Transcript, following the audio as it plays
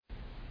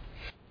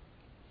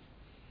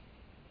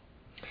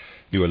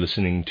You are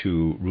listening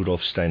to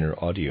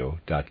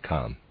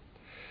RudolfSteinerAudio.com.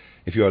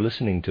 If you are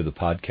listening to the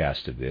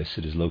podcast of this,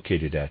 it is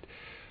located at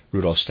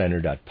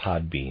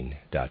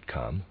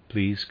RudolfSteiner.podbean.com.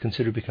 Please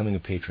consider becoming a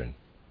patron.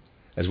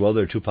 As well,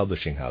 there are two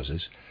publishing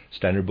houses,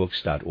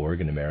 SteinerBooks.org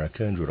in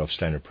America and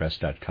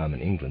RudolfSteinerPress.com in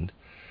England,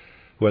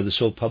 who are the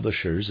sole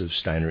publishers of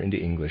Steiner into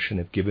English and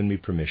have given me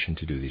permission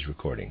to do these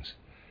recordings.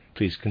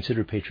 Please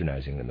consider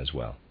patronizing them as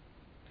well.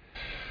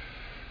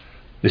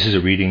 This is a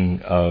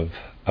reading of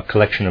a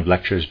collection of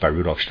lectures by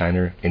Rudolf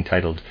Steiner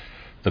entitled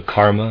The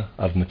Karma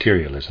of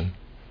Materialism,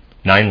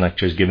 9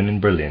 lectures given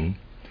in Berlin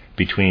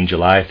between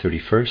July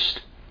 31st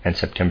and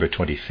September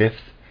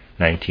 25th,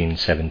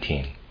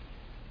 1917.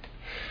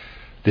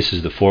 This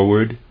is the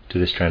foreword to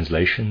this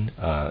translation.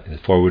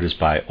 The foreword is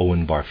by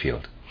Owen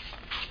Barfield.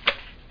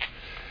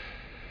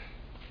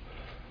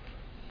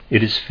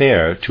 It is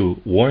fair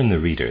to warn the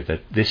reader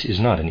that this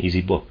is not an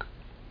easy book.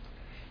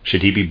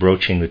 Should he be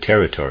broaching the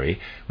territory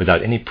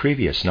without any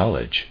previous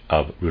knowledge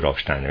of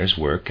Rudolf Steiner's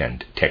work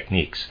and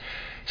techniques,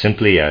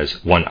 simply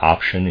as one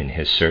option in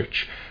his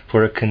search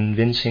for a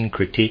convincing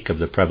critique of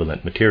the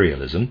prevalent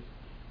materialism,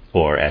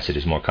 or as it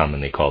is more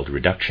commonly called,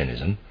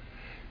 reductionism,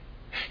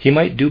 he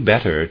might do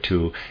better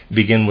to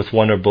begin with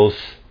one or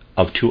both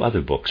of 2 other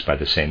books by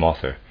the same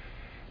author,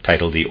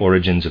 titled The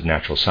Origins of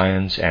Natural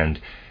Science and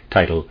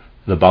titled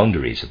The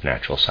Boundaries of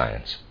Natural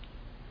Science.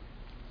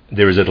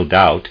 There is little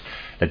doubt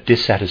that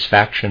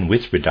dissatisfaction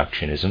with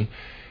reductionism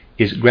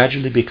is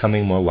gradually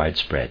becoming more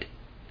widespread.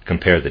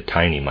 Compare the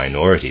tiny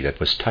minority that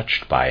was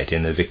touched by it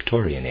in the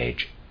Victorian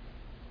age.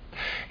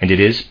 And it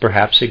is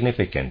perhaps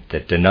significant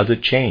that another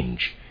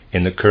change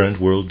in the current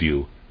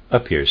worldview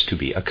appears to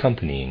be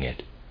accompanying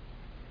it.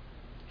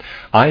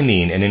 I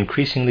mean an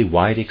increasingly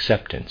wide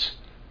acceptance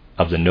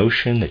of the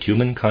notion that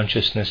human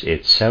consciousness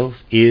itself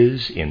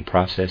is in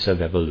process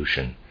of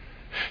evolution,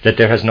 that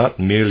there has not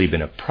merely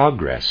been a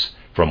progress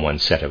from one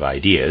set of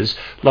ideas,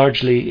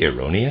 largely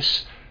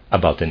erroneous,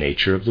 about the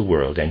nature of the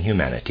world and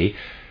humanity,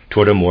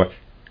 toward a more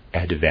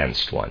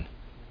advanced one,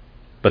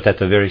 but that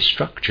the very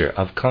structure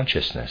of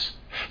consciousness,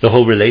 the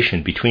whole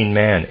relation between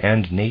man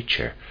and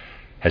nature,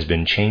 has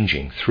been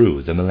changing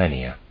through the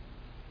millennia.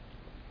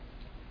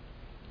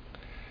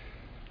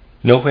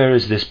 Nowhere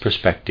is this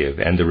perspective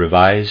and the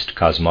revised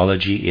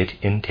cosmology it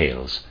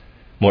entails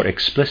more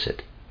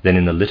explicit than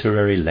in the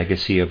literary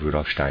legacy of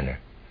Rudolf Steiner,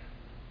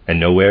 and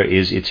nowhere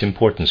is its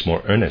importance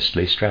more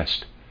earnestly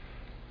stressed.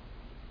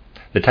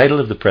 The title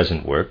of the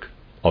present work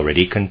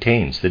already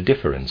contains the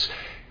difference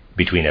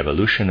between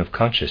evolution of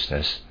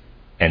consciousness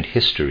and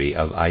history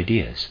of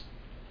ideas.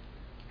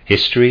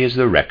 History is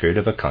the record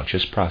of a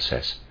conscious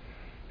process,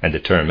 and the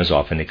term is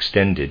often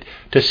extended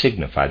to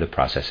signify the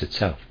process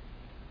itself.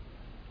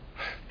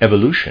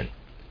 Evolution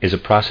is a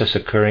process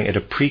occurring at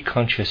a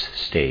pre-conscious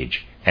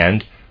stage,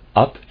 and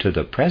up to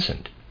the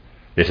present,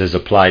 this is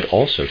applied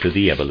also to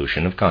the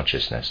evolution of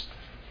consciousness.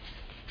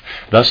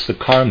 Thus, the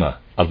karma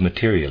of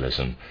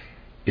materialism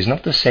is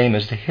not the same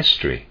as the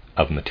history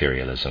of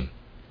materialism.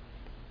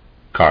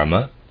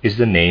 Karma is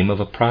the name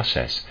of a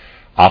process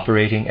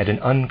operating at an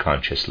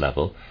unconscious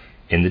level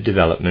in the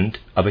development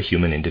of a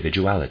human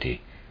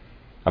individuality,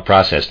 a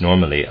process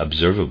normally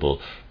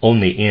observable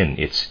only in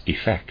its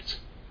effects.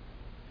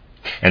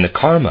 And the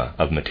karma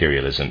of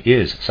materialism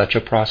is such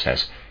a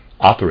process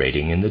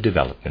operating in the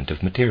development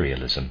of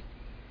materialism.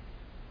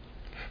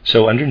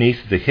 So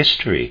underneath the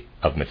history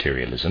of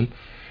materialism,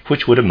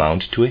 which would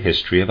amount to a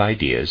history of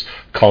ideas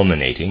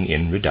culminating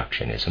in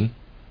reductionism,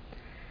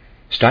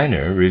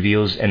 Steiner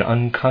reveals an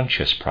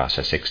unconscious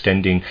process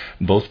extending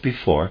both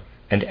before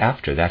and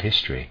after that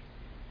history.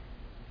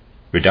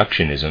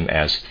 Reductionism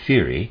as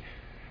theory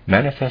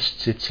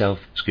manifests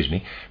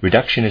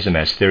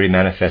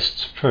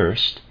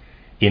first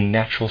in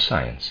natural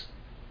science,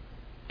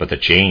 but the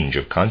change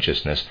of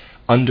consciousness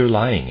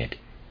underlying it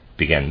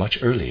began much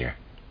earlier,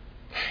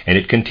 and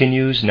it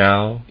continues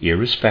now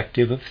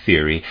irrespective of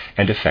theory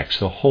and affects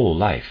the whole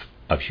life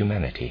of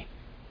humanity.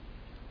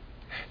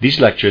 These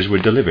lectures were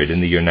delivered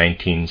in the year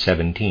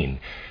 1917,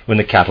 when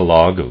the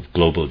catalogue of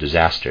global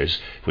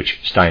disasters, which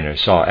Steiner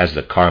saw as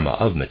the karma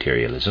of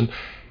materialism,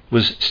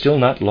 was still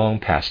not long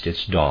past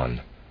its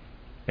dawn,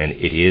 and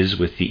it is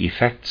with the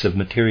effects of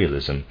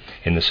materialism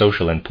in the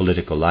social and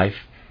political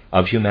life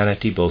of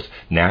humanity, both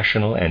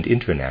national and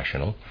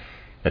international,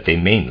 that they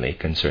mainly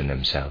concern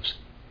themselves.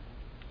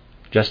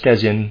 Just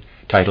as in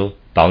title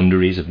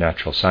Boundaries of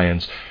Natural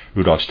Science,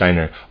 Rudolf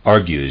Steiner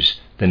argues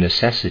the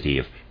necessity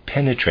of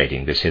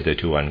penetrating this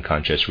hitherto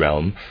unconscious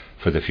realm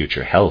for the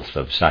future health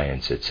of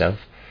science itself,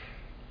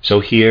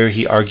 so here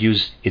he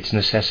argues its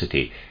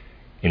necessity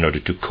in order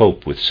to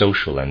cope with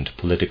social and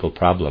political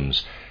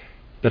problems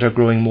that are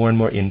growing more and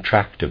more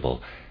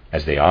intractable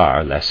as they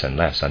are less and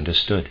less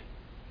understood.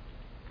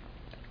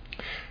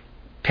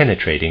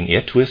 Penetrating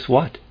it with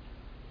what?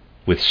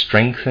 With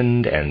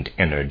strengthened and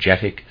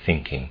energetic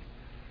thinking.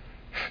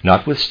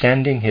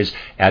 Notwithstanding his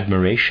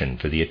admiration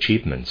for the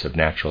achievements of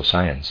natural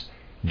science,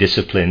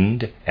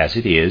 disciplined as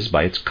it is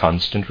by its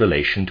constant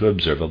relation to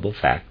observable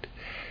fact,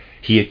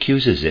 he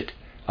accuses it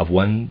of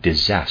one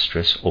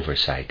disastrous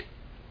oversight.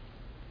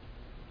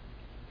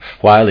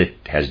 while it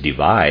has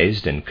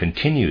devised and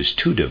continues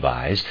to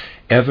devise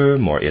ever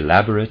more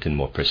elaborate and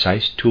more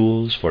precise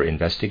tools for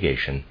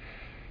investigation,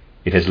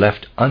 it has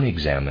left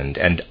unexamined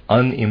and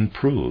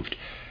unimproved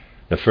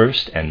the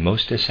first and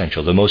most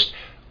essential, the most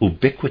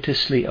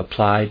ubiquitously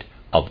applied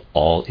of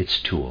all its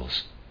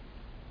tools.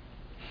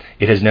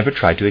 It has never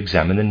tried to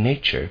examine the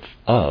nature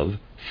of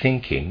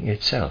thinking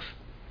itself,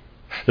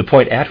 the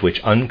point at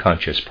which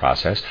unconscious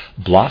process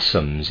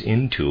blossoms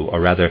into, or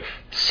rather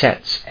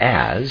sets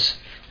as,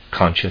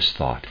 conscious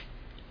thought.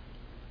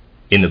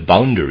 In the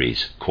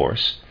Boundaries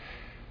course,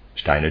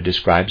 Steiner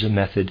describes a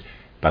method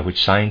by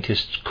which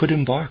scientists could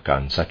embark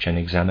on such an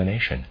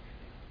examination.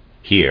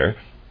 Here,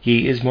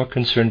 he is more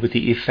concerned with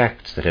the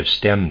effects that have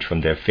stemmed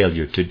from their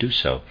failure to do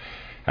so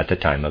at the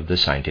time of the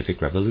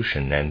scientific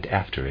revolution and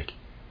after it.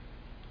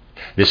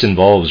 This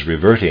involves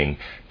reverting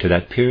to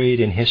that period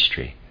in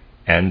history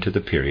and to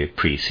the period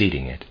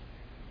preceding it.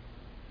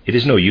 It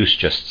is no use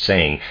just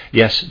saying,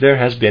 yes, there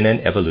has been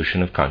an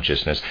evolution of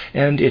consciousness,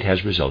 and it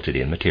has resulted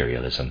in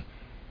materialism.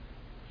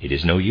 It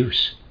is no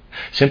use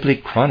simply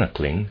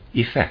chronicling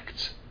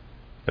effects.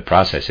 The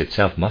process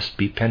itself must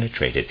be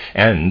penetrated,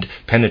 and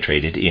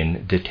penetrated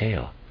in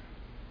detail.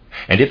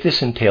 And if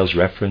this entails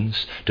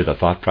reference to the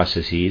thought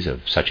processes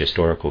of such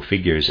historical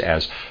figures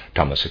as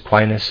Thomas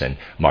Aquinas and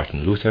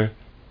Martin Luther,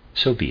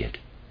 so be it.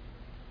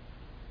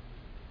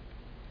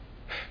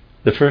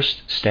 The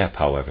first step,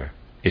 however,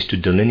 is to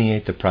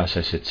delineate the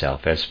process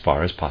itself as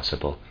far as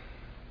possible,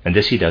 and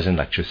this he does in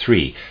Lecture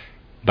 3,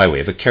 by way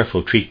of a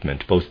careful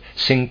treatment, both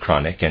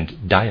synchronic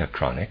and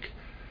diachronic,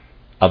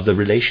 of the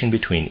relation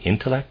between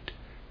intellect,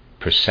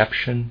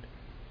 perception,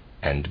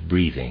 and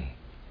breathing.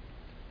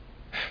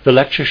 The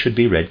lecture should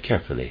be read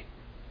carefully,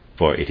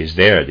 for it is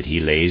there that he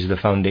lays the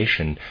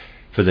foundation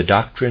for the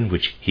doctrine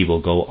which he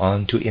will go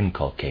on to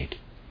inculcate,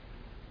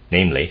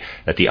 namely,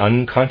 that the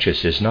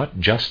unconscious is not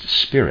just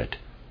spirit,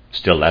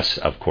 still less,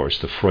 of course,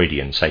 the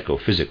Freudian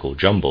psychophysical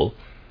jumble,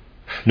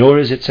 nor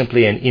is it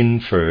simply an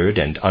inferred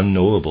and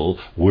unknowable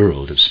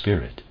world of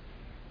spirit.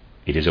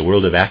 It is a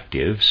world of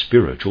active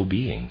spiritual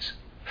beings,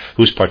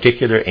 whose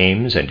particular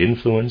aims and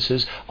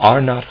influences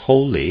are not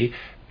wholly,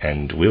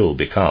 and will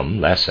become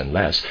less and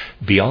less,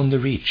 beyond the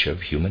reach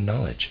of human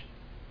knowledge.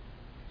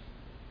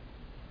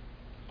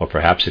 Or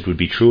perhaps it would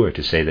be truer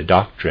to say the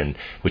doctrine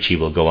which he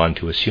will go on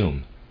to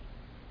assume.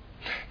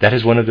 That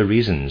is one of the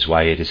reasons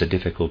why it is a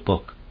difficult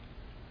book,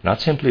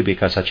 not simply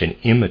because such an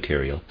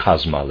immaterial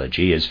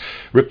cosmology is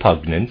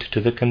repugnant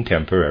to the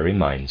contemporary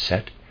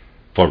mindset,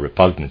 for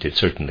repugnant it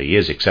certainly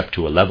is, except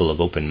to a level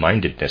of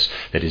open-mindedness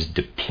that is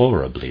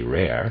deplorably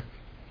rare.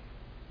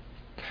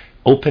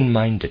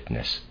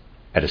 Open-mindedness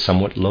at a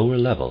somewhat lower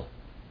level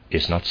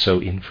is not so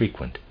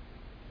infrequent.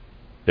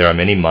 There are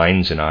many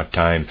minds in our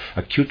time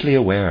acutely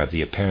aware of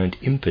the apparent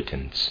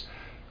impotence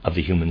of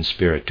the human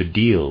spirit to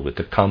deal with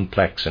the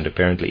complex and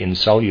apparently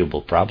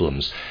insoluble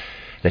problems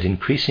that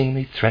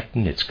increasingly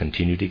threaten its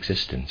continued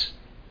existence,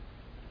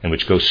 and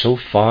which go so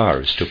far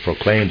as to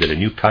proclaim that a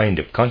new kind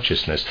of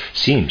consciousness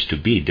seems to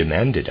be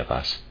demanded of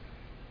us.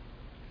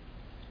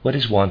 What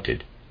is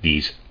wanted,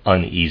 these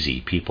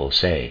uneasy people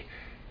say,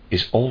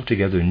 is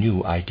altogether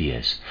new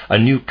ideas, a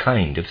new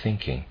kind of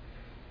thinking.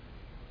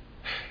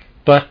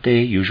 But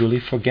they usually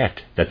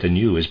forget that the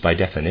new is by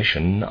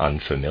definition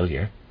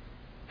unfamiliar,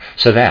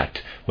 so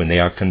that when they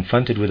are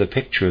confronted with a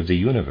picture of the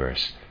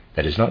universe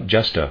that is not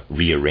just a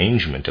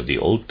rearrangement of the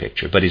old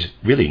picture, but is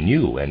really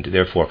new and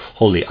therefore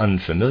wholly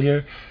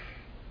unfamiliar,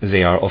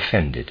 they are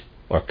offended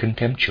or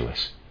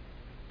contemptuous.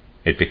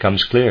 It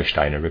becomes clear,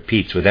 Steiner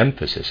repeats with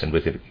emphasis and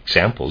with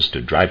examples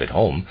to drive it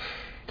home,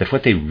 that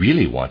what they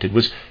really wanted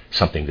was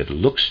something that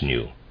looks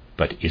new,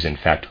 but is in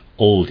fact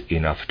old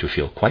enough to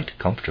feel quite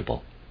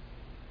comfortable.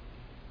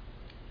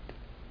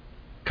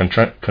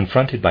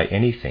 Confronted by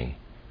anything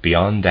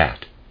beyond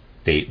that,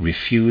 they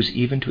refuse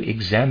even to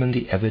examine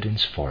the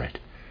evidence for it.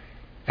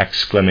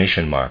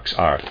 Exclamation marks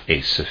are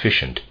a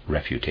sufficient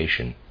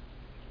refutation.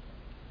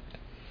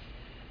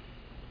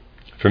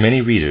 For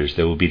many readers,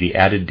 there will be the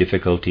added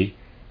difficulty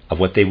of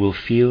what they will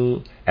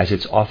feel as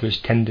its author's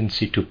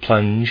tendency to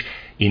plunge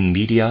in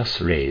medias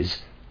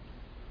res.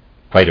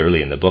 Quite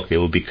early in the book, they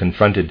will be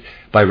confronted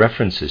by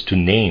references to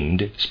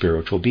named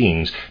spiritual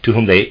beings to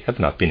whom they have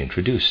not been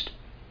introduced,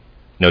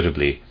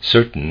 notably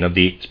certain of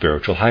the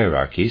spiritual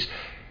hierarchies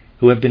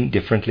who have been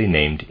differently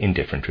named in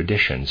different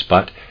traditions,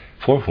 but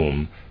for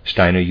whom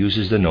Steiner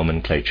uses the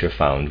nomenclature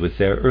found with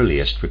their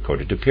earliest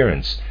recorded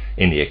appearance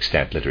in the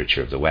extant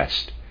literature of the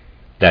West,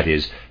 that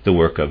is, the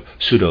work of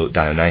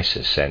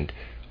Pseudo-Dionysius, and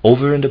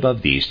over and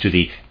above these to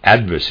the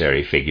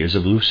adversary figures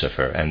of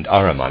Lucifer and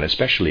Ahriman,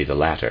 especially the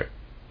latter.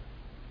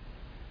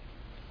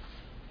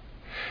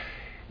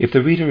 If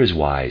the reader is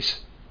wise,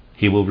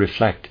 he will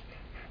reflect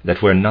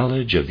that where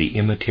knowledge of the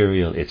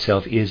immaterial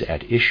itself is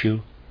at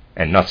issue,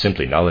 and not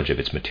simply knowledge of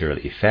its material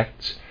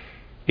effects,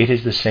 it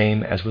is the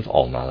same as with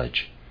all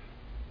knowledge.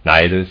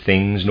 Neither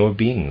things nor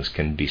beings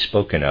can be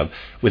spoken of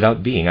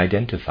without being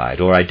identified,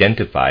 or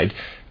identified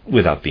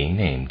without being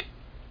named.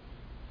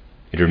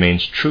 It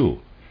remains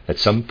true that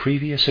some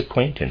previous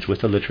acquaintance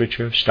with the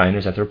literature of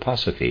Steiner's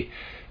anthroposophy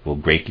will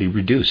greatly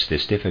reduce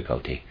this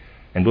difficulty,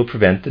 and will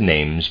prevent the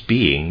names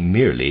being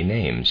merely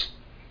names.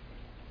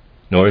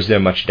 Nor is there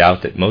much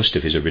doubt that most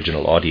of his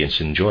original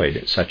audience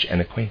enjoyed such an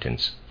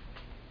acquaintance.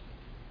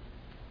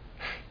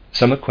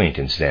 Some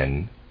acquaintance,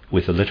 then,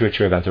 with the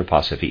literature of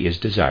anthroposophy is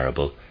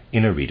desirable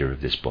in a reader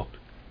of this book.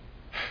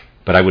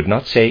 But I would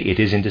not say it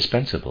is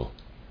indispensable.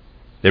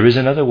 There is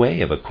another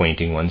way of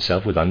acquainting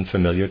oneself with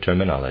unfamiliar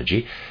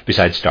terminology,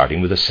 besides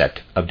starting with a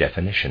set of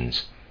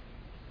definitions.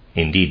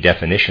 Indeed,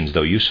 definitions,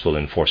 though useful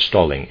in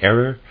forestalling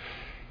error,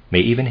 may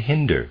even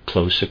hinder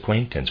close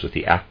acquaintance with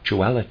the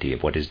actuality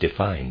of what is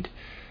defined,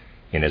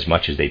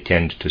 inasmuch as they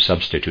tend to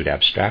substitute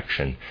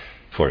abstraction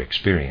for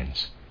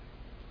experience.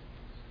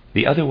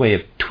 The other way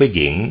of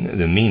twigging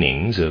the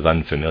meanings of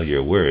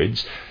unfamiliar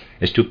words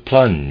is to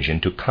plunge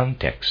into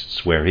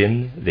contexts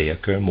wherein they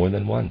occur more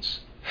than once,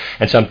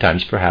 and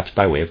sometimes perhaps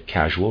by way of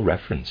casual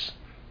reference,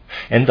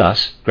 and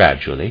thus,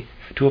 gradually,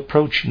 to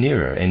approach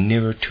nearer and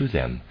nearer to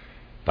them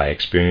by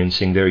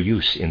experiencing their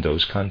use in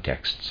those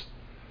contexts.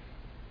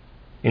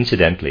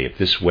 Incidentally, if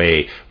this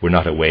way were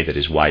not a way that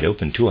is wide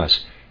open to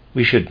us,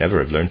 we should never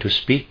have learned to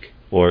speak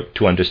or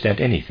to understand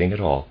anything at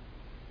all.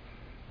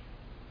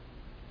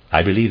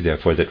 I believe,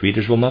 therefore, that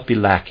readers will not be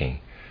lacking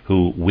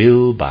who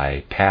will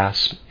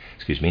bypass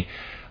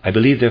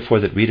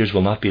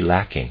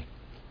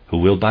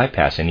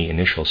any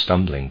initial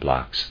stumbling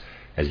blocks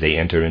as they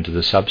enter into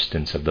the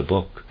substance of the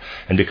book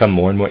and become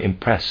more and more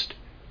impressed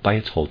by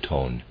its whole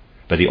tone,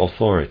 by the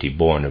authority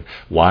born of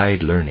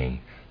wide learning,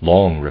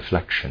 long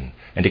reflection,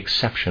 and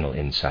exceptional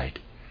insight,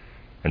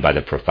 and by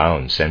the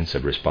profound sense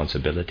of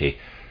responsibility,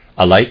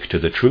 alike to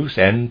the truth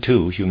and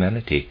to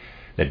humanity,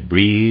 that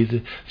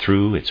breathe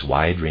through its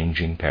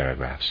wide-ranging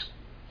paragraphs.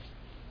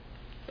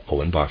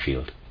 Owen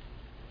Barfield.